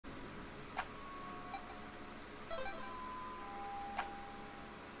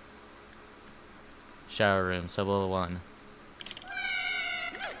shower room, sub-level 1.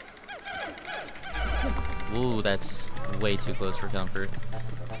 Ooh, that's way too close for comfort.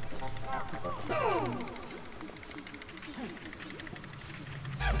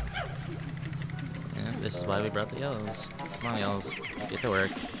 And this is why we brought the yellows. Come on, yellows. Get to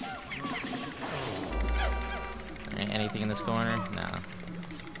work. Anything in this corner? No.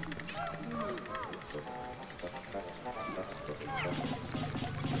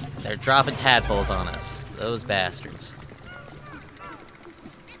 They're dropping tadpoles on us. Those bastards.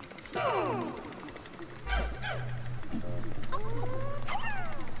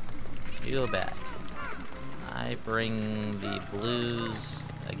 You go back. I bring the blues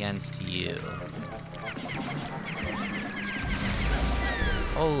against you.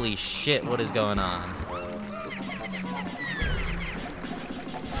 Holy shit, what is going on?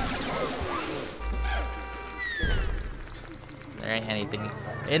 There ain't anything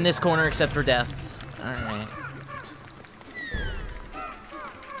in this corner except for death. Alright.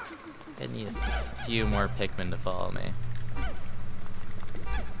 I need a few more Pikmin to follow me.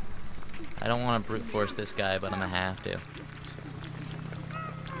 I don't want to brute force this guy, but I'm gonna have to.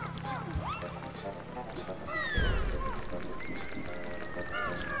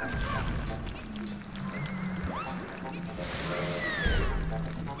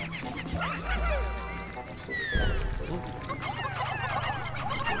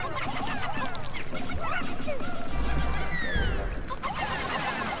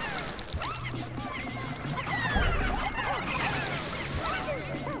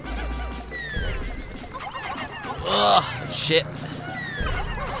 Ugh, shit.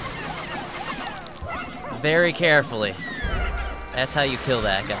 Very carefully. That's how you kill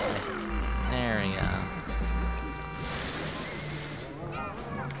that guy. There we go.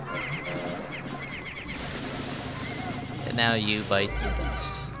 And now you bite the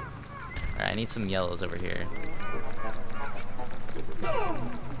dust. Alright, I need some yellows over here.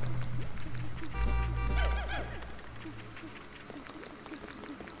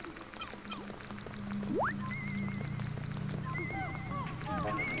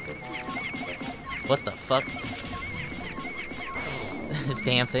 What the fuck? These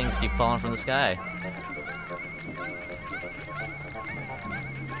damn things keep falling from the sky.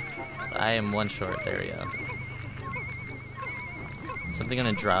 I am one short. There we go. Something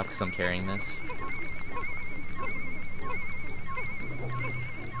gonna drop because I'm carrying this.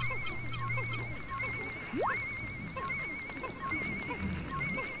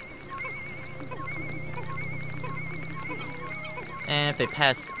 And if they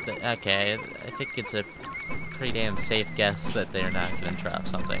pass the... Okay, I think it's a pretty damn safe guess that they're not gonna drop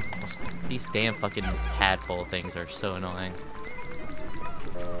something. These damn fucking tadpole things are so annoying.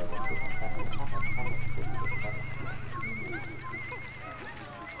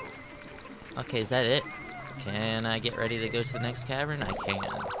 Okay, is that it? Can I get ready to go to the next cavern? I can.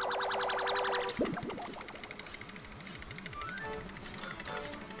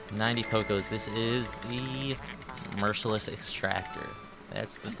 $90 Pokos. This is the merciless extractor.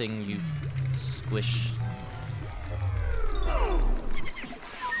 That's the thing you squish.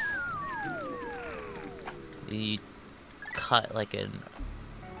 You cut like a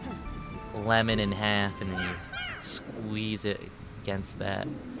lemon in half and then you squeeze it against that.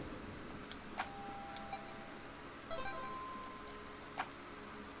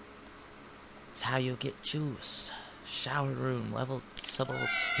 It's how you get juice. Shower room, sub-level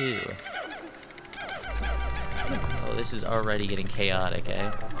 2. Oh, this is already getting chaotic,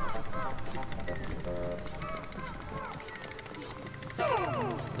 eh?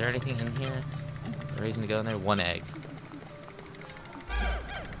 Is there anything in here? A reason to go in there? One egg.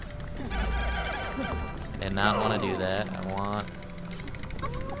 I did not want to do that. I want...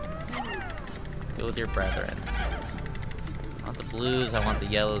 Go with your brethren. I want the blues, I want the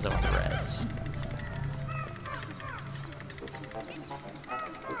yellows, I want the reds.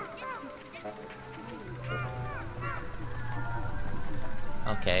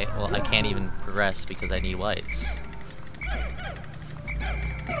 Okay, well I can't even progress because I need whites.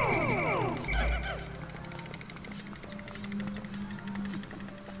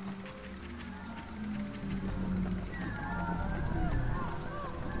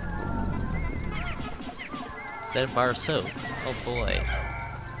 Is that a bar of soap? Oh boy.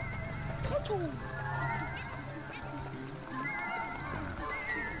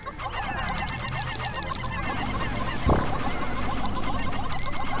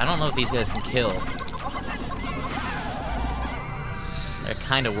 I don't know if these guys can kill. They're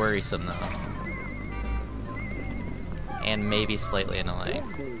kind of worrisome though. And maybe slightly annoying.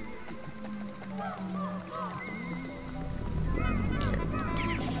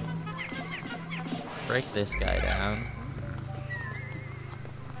 break this guy down.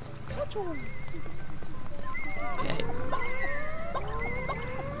 Okay.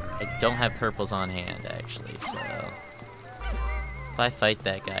 I don't have purples on hand, actually, so... If I fight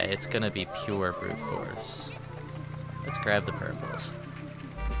that guy, it's gonna be pure brute force. Let's grab the purples.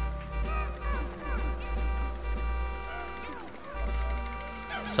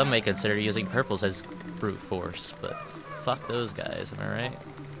 Some may consider using purples as brute force, but fuck those guys, am I right?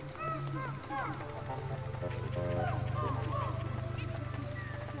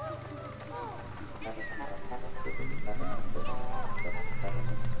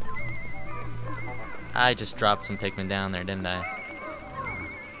 I just dropped some Pikmin down there, didn't I?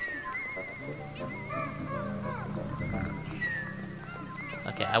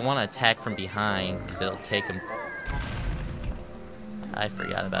 Okay, I want to attack from behind, because it'll take him... I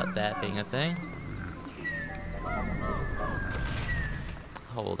forgot about that being a thing.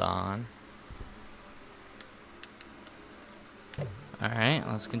 Hold on. Alright,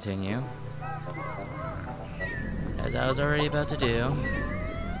 let's continue. As I was already about to do.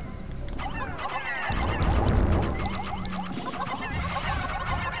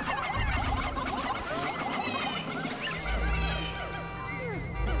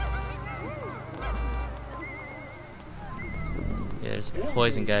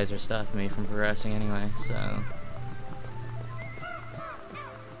 Poison guys are stopping me from progressing anyway, so...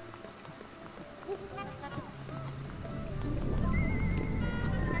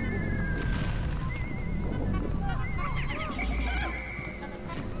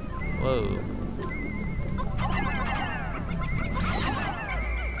 Whoa.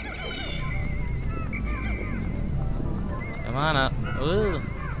 Come on up. Ooh,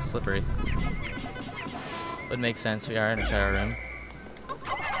 slippery. Would make sense, we are in a shower room.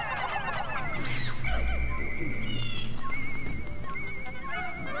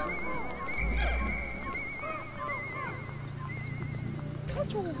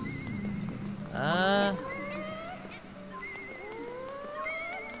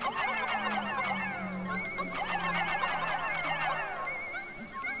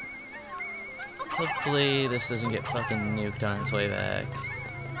 Hopefully this doesn't get fucking nuked on its way back.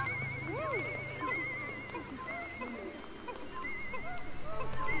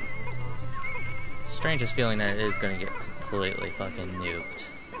 Strangest feeling that it is gonna get completely fucking nuked.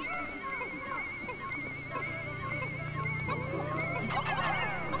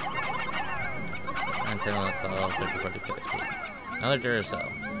 10, 11, 12, 13, 14, 15. Another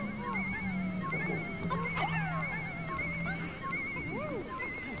Duracell.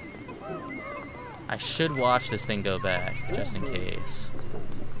 I should watch this thing go back, just in case.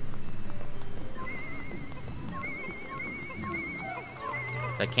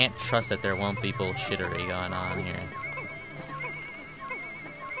 I can't trust that there won't be bullshittery going on here.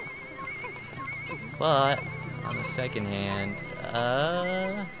 But, on the second hand,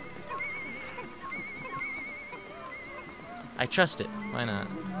 I trust it. Why not?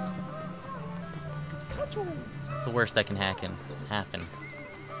 It's the worst that can happen. Hacken?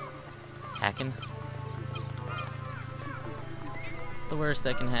 It's the worst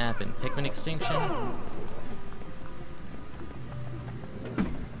that can happen. Pikmin extinction?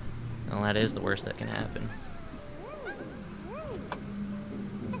 Well, that is the worst that can happen.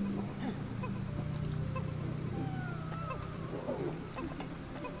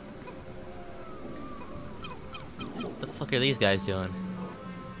 What the fuck are these guys doing?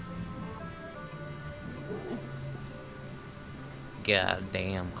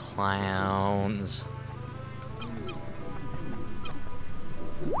 Goddamn clowns.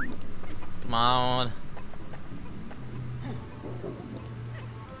 Come on.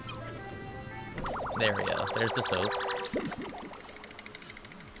 There we go. There's the soap.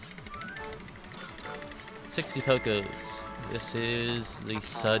 60 Pokos. This is the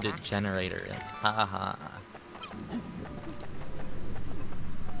SUD generator. Ha ha.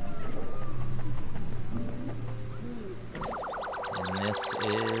 And this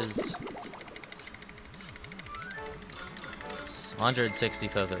is 160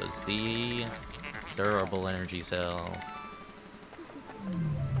 Pokos. The durable energy cell.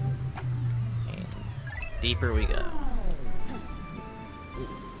 Deeper we go.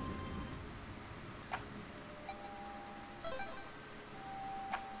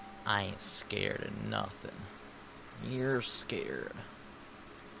 I ain't scared of nothing. You're scared.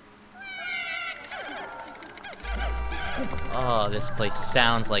 Oh, this place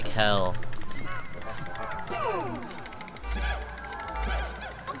sounds like hell.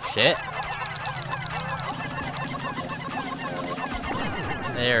 Shit.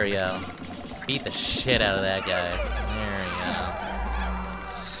 There we go. Beat the shit out of that guy. There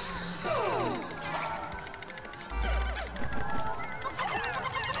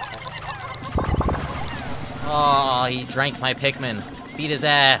Oh, he drank my Pikmin. Beat his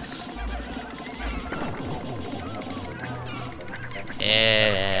ass.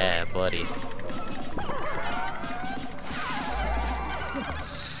 Yeah, buddy.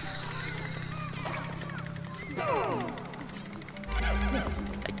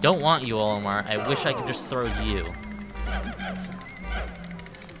 I don't want you, Olimar. I wish I could just throw you.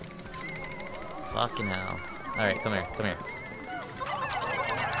 Fucking hell. Alright, come here, come here.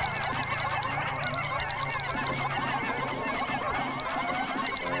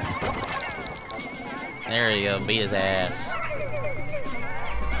 There you go, beat his ass.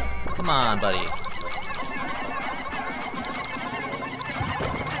 Come on, buddy.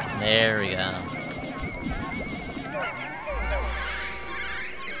 There we go.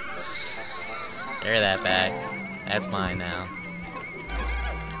 They're that back. That's mine now.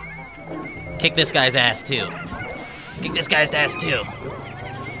 Kick this guy's ass too. Kick this guy's ass too.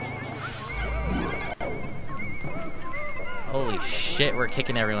 Holy shit, we're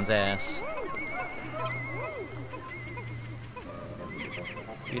kicking everyone's ass.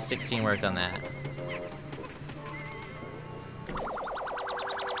 Do 16 work on that.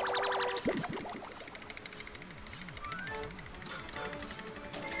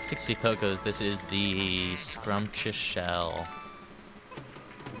 $60 Pokos, this is the Scrumptious Shell.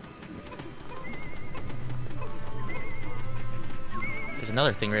 There's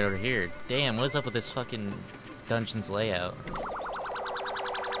another thing right over here. Damn, what is up with this fucking dungeon's layout?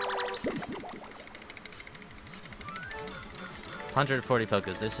 $140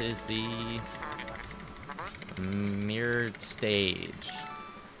 Pokos. This is the mirrored stage.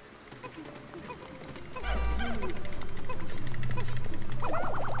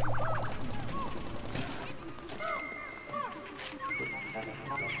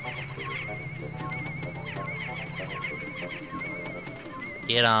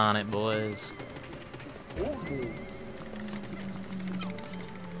 Get on it, boys.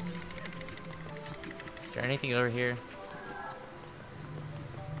 Is there anything over here?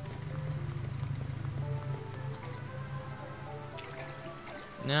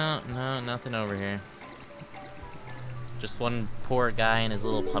 No, nothing over here. Just one poor guy in his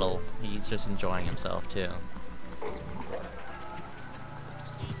little puddle. He's just enjoying himself, too.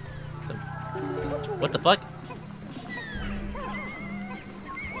 So, what the fuck?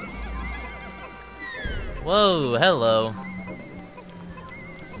 Whoa, hello.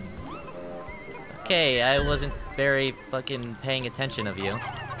 Okay, I wasn't very fucking paying attention of you.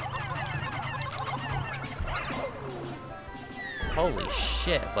 Holy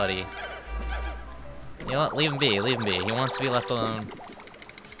shit, buddy. You know what? Leave him be, leave him be. He wants to be left alone.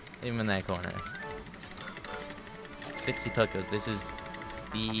 Leave him in that corner. 60 Pokos. This is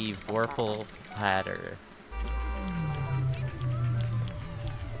the Vorpal Platter.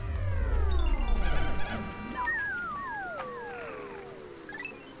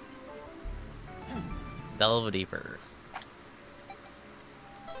 Delve deeper.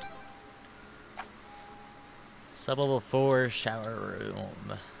 Sub-level 4 shower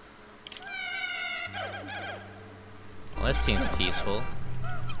room. Well, this seems peaceful.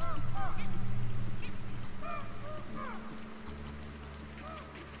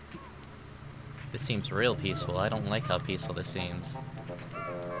 This seems real peaceful. I don't like how peaceful this seems.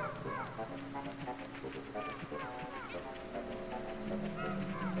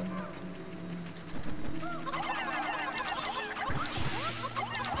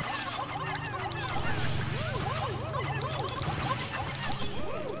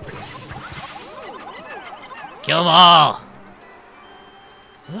 Kill them all!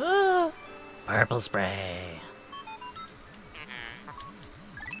 Purple spray.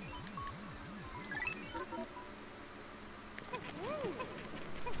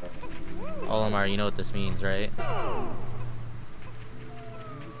 Olimar, you know what this means, right?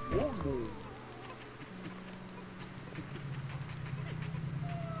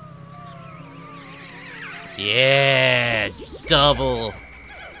 Yeah! Double!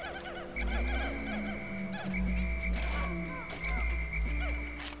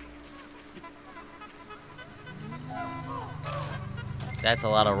 That's a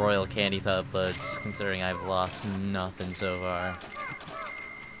lot of royal candy pup buds, considering I've lost nothing so far.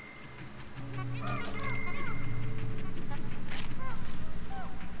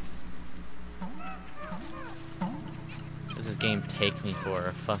 Does this game take me for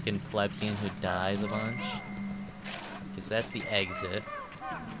a fucking plebeian who dies a bunch? Because that's the exit.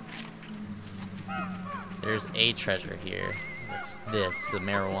 There's a treasure here. It's this, the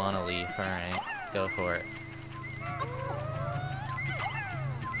marijuana leaf. Alright, go for it.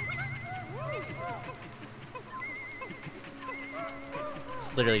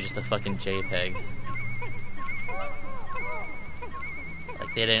 It's literally just a fucking JPEG.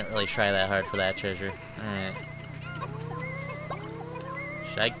 They didn't really try that hard for that treasure. Alright.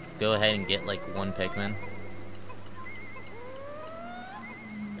 Should I go ahead and get, like, one Pikmin?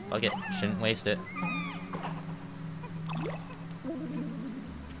 Fuck it. Shouldn't waste it.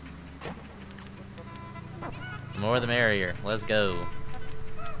 The more the merrier. Let's go.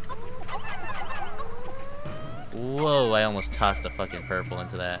 Whoa, I almost tossed a fucking purple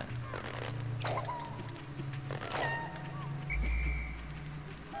into that.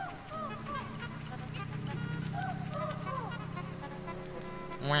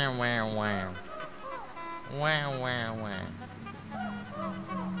 Wow, wow, wow. Wow, wow, wow.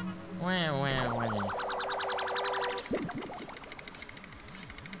 Wow, wow, wow.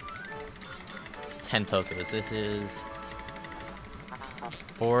 10 Pokos. This is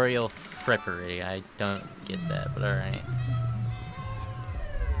Boreal Frippery. I don't get that, but alright.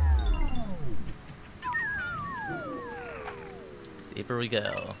 Deeper we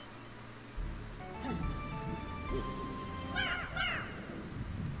go.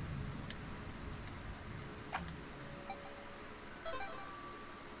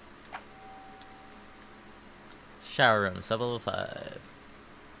 Shower room, sub-level 5.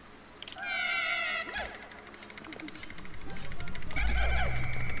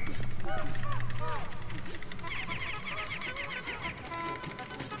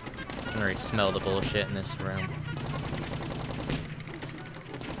 I can already smell the bullshit in this room.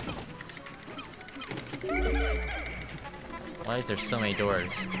 Why is there so many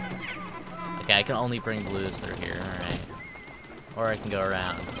doors? Okay, I can only bring blues through here, alright. Or I can go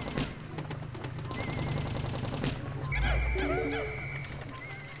around.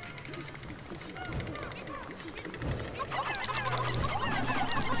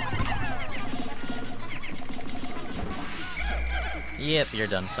 Yep, you're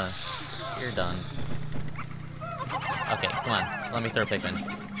done, son. You're done. Okay, come on. Let me throw Pikmin.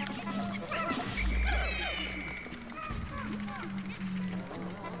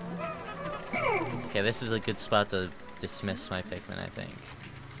 Okay, this is a good spot to dismiss my Pikmin, I think.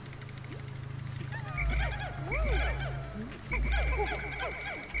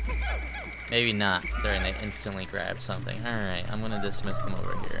 Maybe not, considering they instantly grabbed something. Alright, I'm gonna dismiss them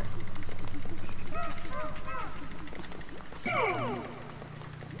over here.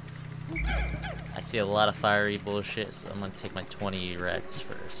 I see a lot of fiery bullshit, so I'm gonna take my 20 reds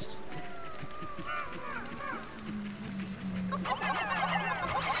first.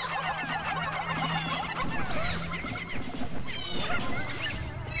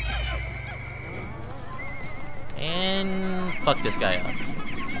 And fuck this guy up.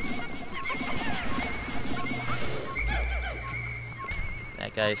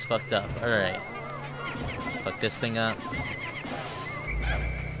 That guy's fucked up. Alright. Fuck this thing up.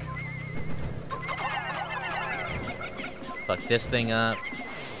 Fuck this thing up.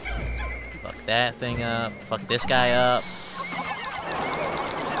 Fuck that thing up. Fuck this guy up.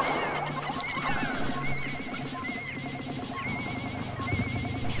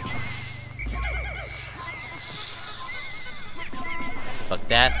 Fuck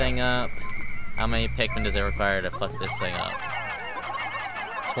that thing up. How many Pikmin does it require to fuck this thing up?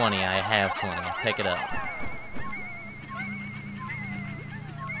 20. I have 20. Pick it up.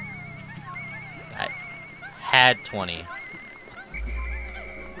 I had 20.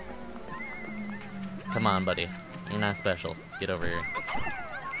 Come on, buddy. You're not special. Get over here.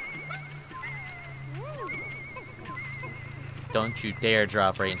 Don't you dare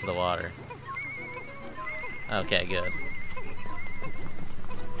drop right into the water. Okay, good.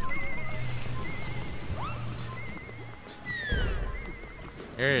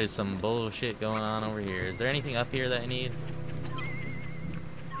 There is some bullshit going on over here. Is there anything up here that I need?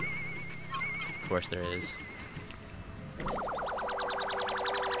 Of course there is.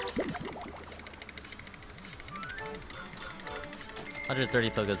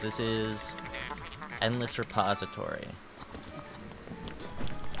 $130 Pokos. This is Endless Repository.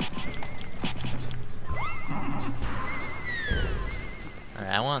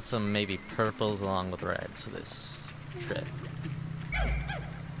 Alright, I want some maybe purples along with reds for this trip.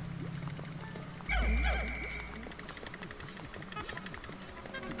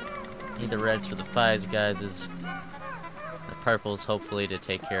 Need the reds for the fives, you guys. Is the purples hopefully to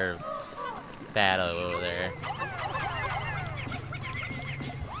take care of Fatto over there.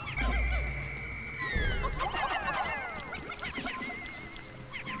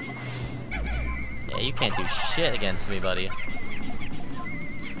 Yeah, you can't do shit against me, buddy.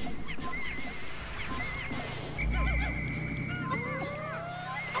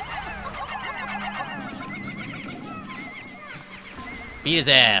 Beat his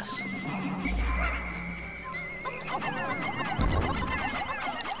ass.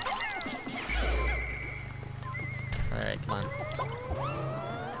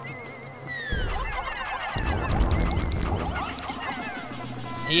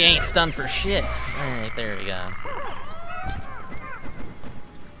 He ain't stunned for shit. Alright, there we go.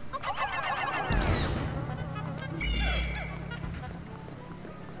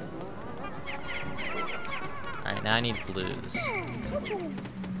 Alright, now I need blues.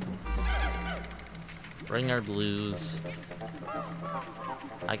 Bring our blues.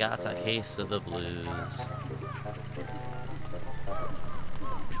 I got a case of the blues.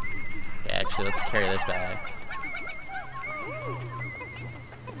 Yeah, actually, let's carry this back.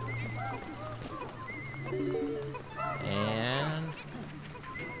 And...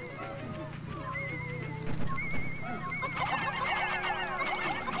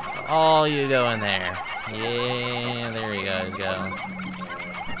 oh, you go in there. Yeah, there you guys go.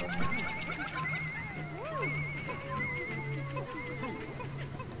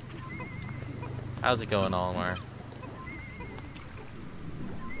 How's it going, Olimar?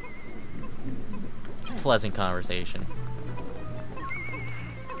 Pleasant conversation.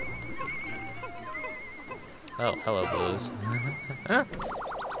 Oh, hello, Blues.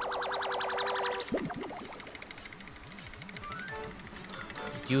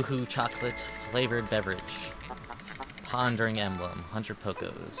 Yoo-hoo chocolate flavored beverage. Pondering emblem. 100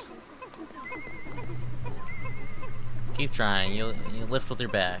 Pokos. Keep trying. You lift with your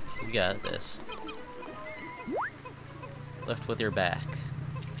back. You got this. Lift with your back.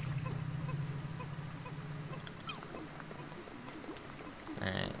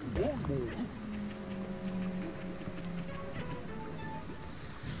 Alright.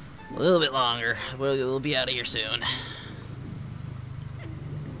 A little bit longer. We'll be out of here soon.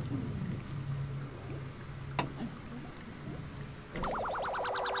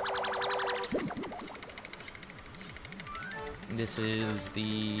 This is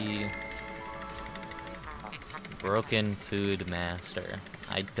the Broken Food Master.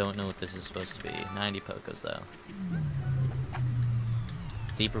 I don't know what this is supposed to be. 90 Pokos though.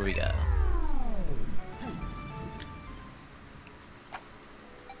 Deeper we go.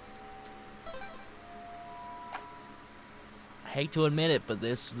 I hate to admit it, but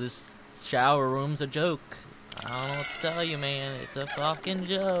this shower room's a joke. I don't know what to tell you, man. It's a fucking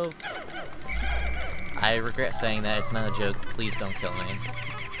joke. I regret saying that. It's not a joke. Please don't kill me.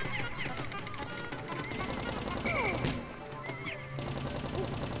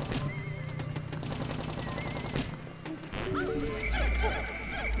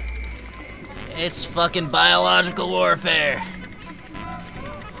 It's fucking biological warfare.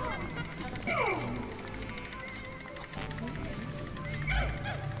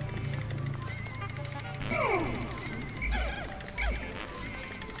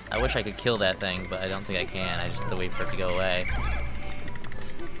 I wish I could kill that thing, but I don't think I can. I just have to wait for it to go away.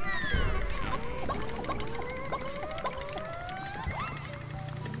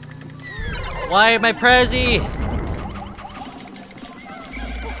 Why my Prezi?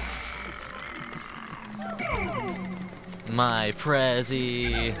 My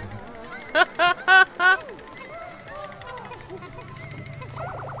Prezi.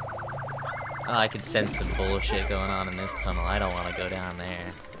 Oh, I can sense some bullshit going on in this tunnel. I don't want to go down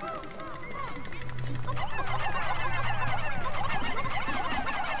there.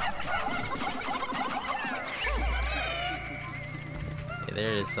 Yeah,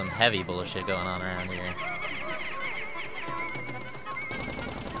 there is some heavy bullshit going on around here.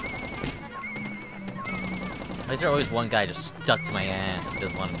 Why is there always one guy just stuck to my ass? He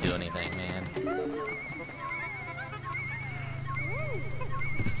doesn't want to do anything, man.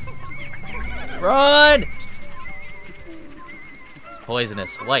 Run! It's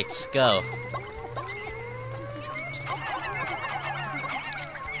poisonous. Whites, go.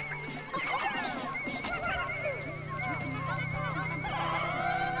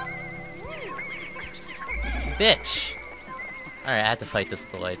 Bitch! Alright, I have to fight this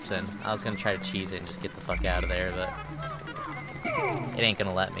with the whites then. I was gonna try to cheese it and just get the fuck out of there, but it ain't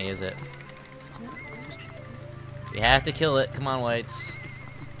gonna let me, is it? We have to kill it. Come on, whites.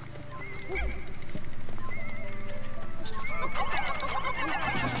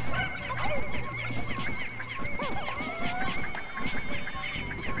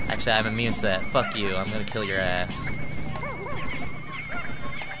 Actually, I'm immune to that. Fuck you. I'm gonna kill your ass.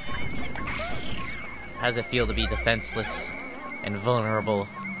 How does it feel to be defenseless and vulnerable?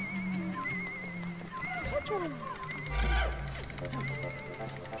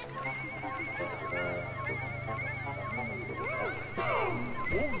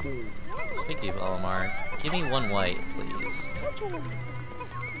 Speaking of Olimar, give me one white, please.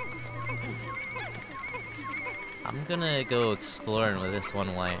 I'm gonna go exploring with this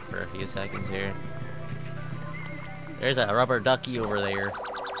one white for a few seconds here. There's a rubber ducky over there.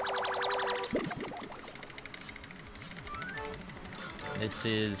 This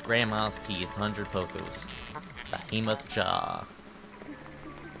is Grandma's Teeth, 100 Pokos. Behemoth Jaw.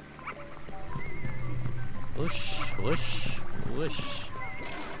 Whoosh, whoosh, whoosh.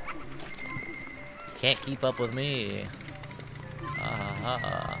 You can't keep up with me.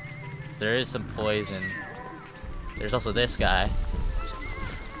 So there is some poison. There's also this guy.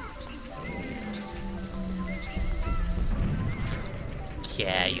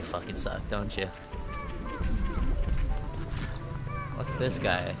 Yeah, you fucking suck, don't you? What's this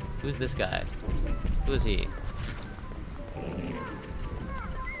guy? Who's this guy? Who is he?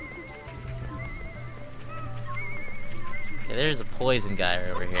 Okay, there's a poison guy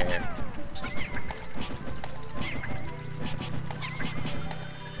over here.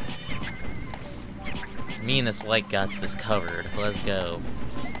 Me and this white got's this covered. Let's go.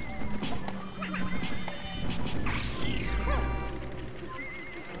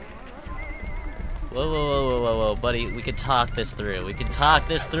 Whoa, whoa, whoa, whoa, whoa, whoa, buddy. We can talk this through. We can talk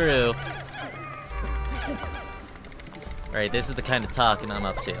this through. Alright, this is the kind of talking I'm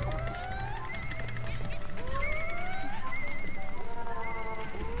up to.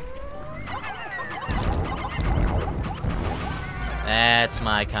 That's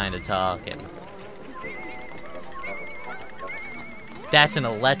my kind of talking. That's an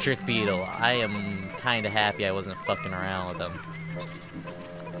electric beetle. I am kind of happy I wasn't fucking around with them.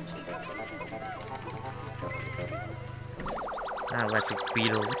 Electric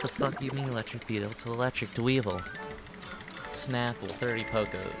beetle. What the fuck do you mean electric beetle? It's an electric dweevil. Snapple, 30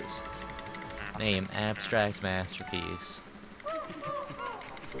 Pokos. Name, Abstract Masterpiece.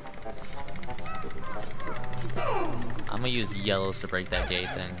 I'm gonna use yellows to break that gate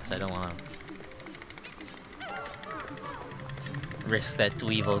then, because I don't want to risk that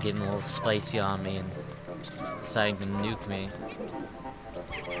dweevil getting a little spicy on me and deciding to nuke me.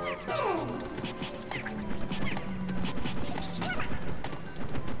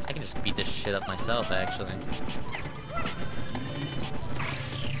 I can just beat this shit up myself, actually.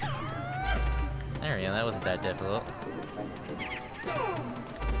 There we go, that wasn't that difficult.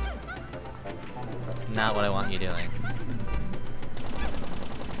 That's not what I want you doing.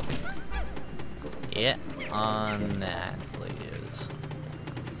 Yeah, on that, please.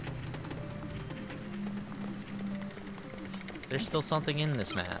 Is there still something in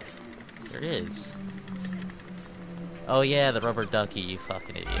this map? There is. Oh yeah, the rubber ducky, you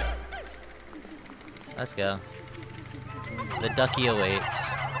fucking idiot. Let's go. The ducky awaits.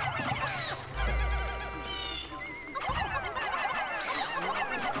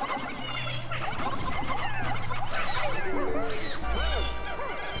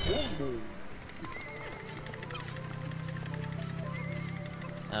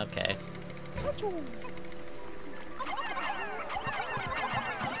 Okay.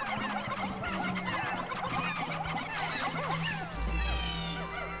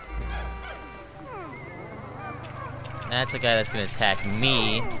 That's a guy that's gonna attack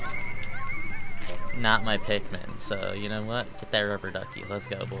me, not my Pikmin. So, you know what? Get that rubber ducky. Let's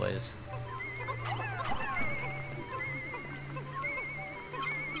go, boys.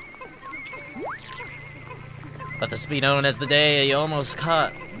 Let this be known as the day you almost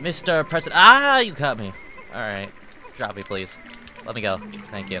caught Mr. President. Ah, you caught me. Alright. Drop me, please. Let me go.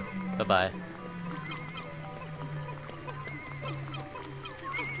 Thank you. Bye-bye.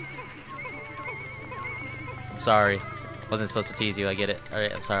 I'm sorry. Wasn't supposed to tease you, I get it.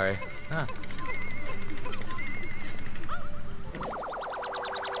 Alright, I'm sorry. Ah.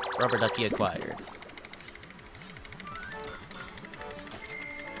 Rubber ducky acquired.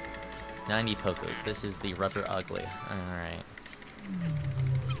 90 Pokos. This is the rubber ugly. Alright.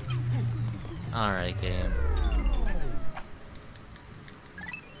 Alright, game.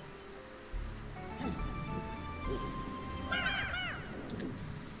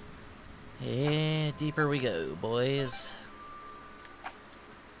 Yeah, deeper we go, boys.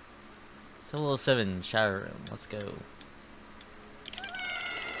 Solo 7 shower room. Let's go.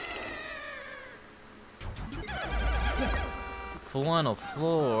 Flannel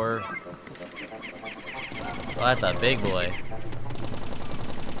floor. Well, that's a big boy.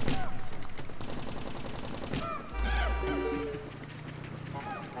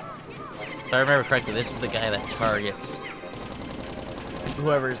 If I remember correctly, this is the guy that targets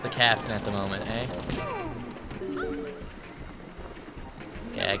whoever is the captain at the moment, eh?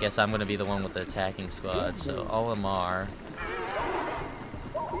 Okay, I guess I'm gonna be the one with the attacking squad, so Olimar.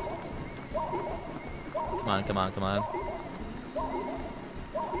 Come on, come on, come on.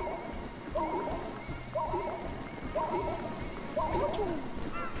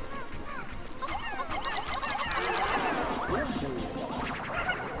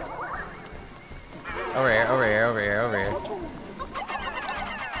 Over here, over here, over here, over here.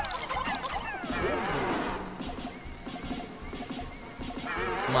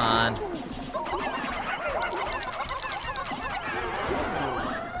 Come on.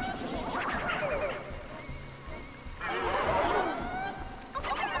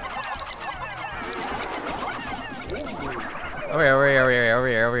 Over here, over here, over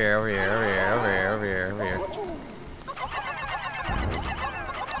here, over here, over here, over here, over here, over here, over here, over here.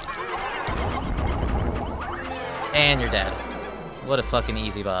 And you're dead. What a fucking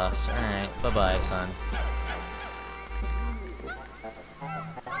easy boss. Alright, bye-bye, son.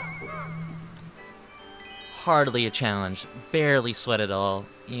 Hardly a challenge. Barely sweat at all,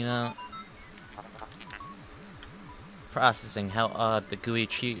 you know? Processing how odd the gooey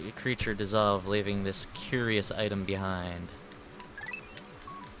creature dissolved, leaving this curious item behind.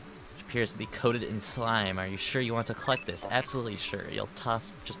 Which appears to be coated in slime. Are you sure you want to collect this? Absolutely sure. You'll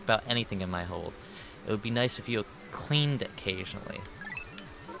toss just about anything in my hold. It would be nice if you cleaned occasionally.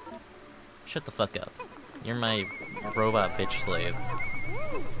 Shut the fuck up. You're my robot bitch slave.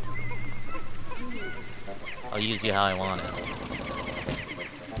 I'll use you how I want it.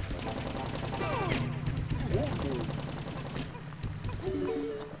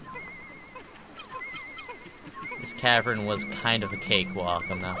 This cavern was kind of a cakewalk,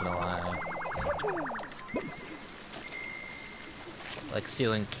 I'm not gonna lie. Like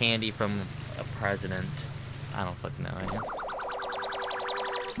stealing candy from a president. I don't fucking know.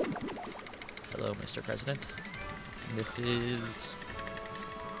 Hello, Mr. President. This is...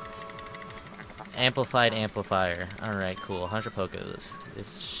 Amplified amplifier. Alright, cool. 100 Pokos.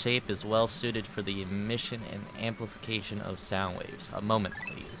 This shape is well suited for the emission and amplification of sound waves. A moment,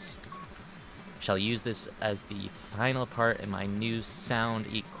 please. I shall use this as the final part in my new sound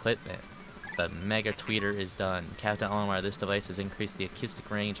equipment. The Mega Tweeter is done. Captain Olimar, this device has increased the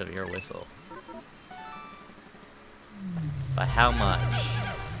acoustic range of your whistle. By how much?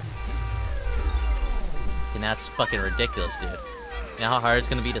 And that's fucking ridiculous, dude. You know how hard it's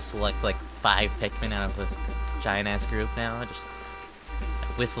gonna be to select like 5 Pikmin out of a giant ass group now? I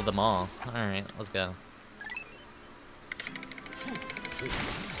whistled them all. Alright, let's go.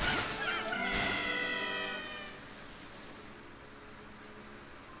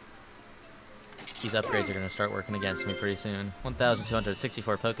 These upgrades are gonna start working against me pretty soon.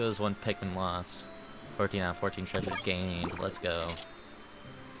 1,264 Pokos, 1 Pikmin lost. 14 out of 14 treasures gained. Let's go.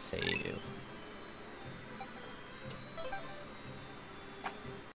 Save.